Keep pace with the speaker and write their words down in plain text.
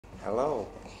Hello.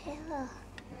 Hello.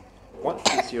 What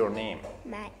is your name?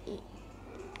 My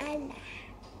Anna.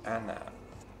 Anna.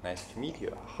 Nice to meet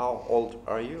you. How old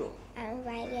are you? I'm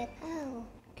 5 years old.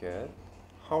 Good.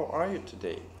 How are you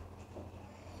today?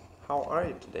 How are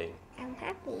you today? I'm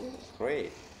happy.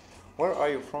 Great. Where are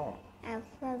you from? I'm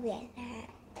from Vietnam.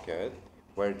 Good.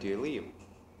 Where do you live?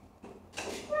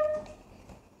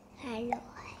 Hello.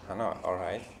 Hanoi.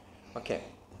 Alright. Okay.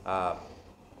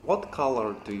 What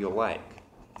color do you like?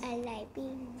 I like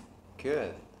pink.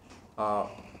 Good.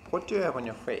 What do you have on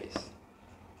your face?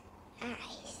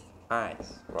 Eyes.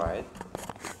 Eyes, right?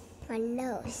 One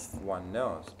nose. One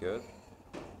nose, good.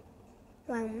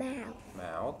 One mouth.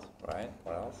 Mouth, right?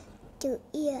 What else? 2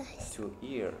 ears. 2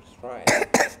 ears, right?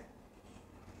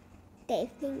 10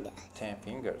 fingers. 10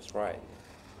 fingers, right?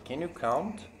 Can you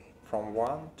count from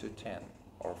 1 to 10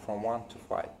 or from 1 to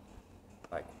 5?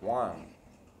 Like 1.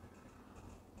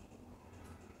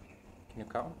 Can you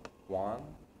count? 1,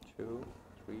 2,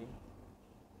 3.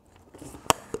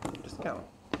 Just count.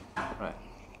 Right.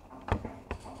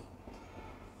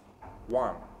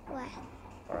 1. 1,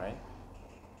 Alright.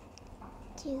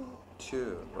 2,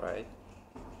 2, right?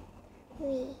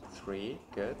 3, 3,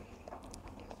 good.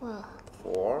 4,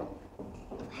 4,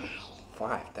 5.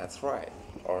 5, that's right.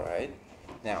 Alright.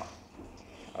 Now,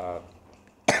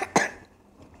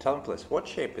 tell me please, what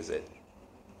shape is it?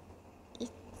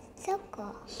 It's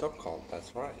circle. Circle,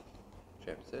 that's right.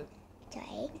 Shape is it?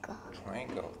 Triangle.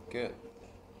 Triangle, good.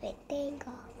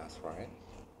 Rectangle. That's right.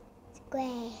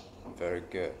 Square. Very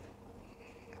good.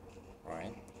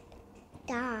 Right.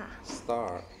 Star.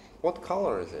 Star. What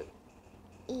color is it?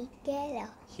 It's yellow.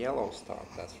 Yellow star,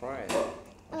 that's right. What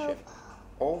Oval. shape?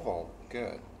 Oval,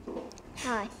 good.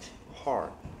 Heart.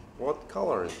 Heart. What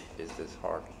color is this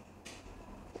heart?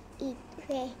 It's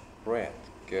red. Red,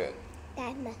 good.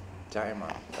 Diamond.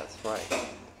 Diamond, that's right.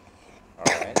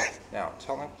 Alright. Now,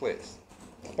 tell me please,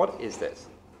 what is this?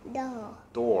 Door.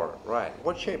 Door, right.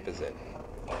 What shape is it?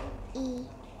 E.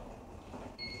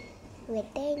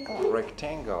 Rectangle.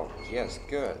 Rectangle, yes,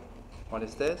 good. What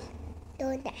is this?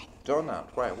 Donut. Donut,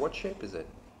 right. What shape is it?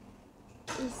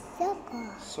 It's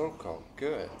circle. Circle,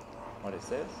 good. What is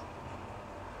this?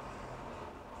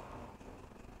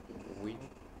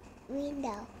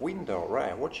 Window. Window,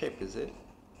 right. What shape is it?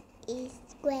 It's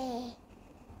square.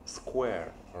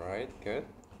 Square, alright, good.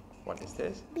 What is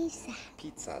this? Pizza.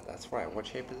 Pizza, that's right. What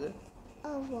shape is it?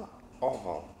 Oval.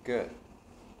 Oval, good.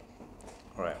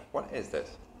 Alright, what is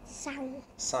this? Sun.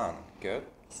 Sun, good.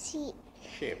 Sheep.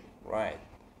 Sheep, right.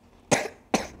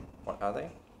 What are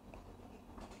they?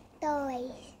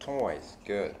 Toys. Toys,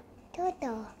 good.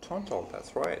 Turtle. Turtle,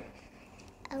 that's right.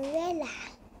 Umbrella.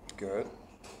 Good.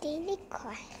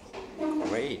 Unicorn.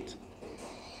 Great.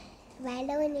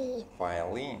 Violin.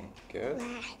 Violin, good.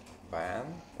 Van,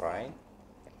 right.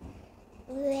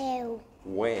 Whale.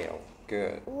 Whale,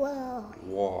 good. Wall.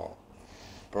 Wall,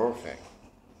 perfect.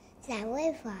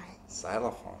 Xylophone.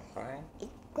 Xylophone, right.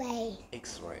 Gray.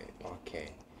 X-ray, okay.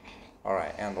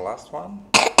 Alright, and the last one?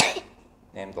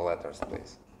 Name the letters,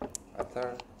 please.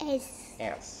 Letter S.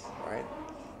 S, right?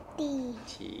 T.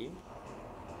 T,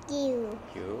 Q.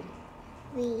 Q,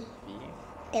 V. V.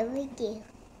 W.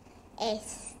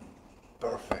 S.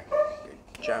 Perfect.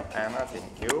 Good job, Anna.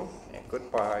 Thank you, and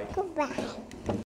goodbye. Goodbye.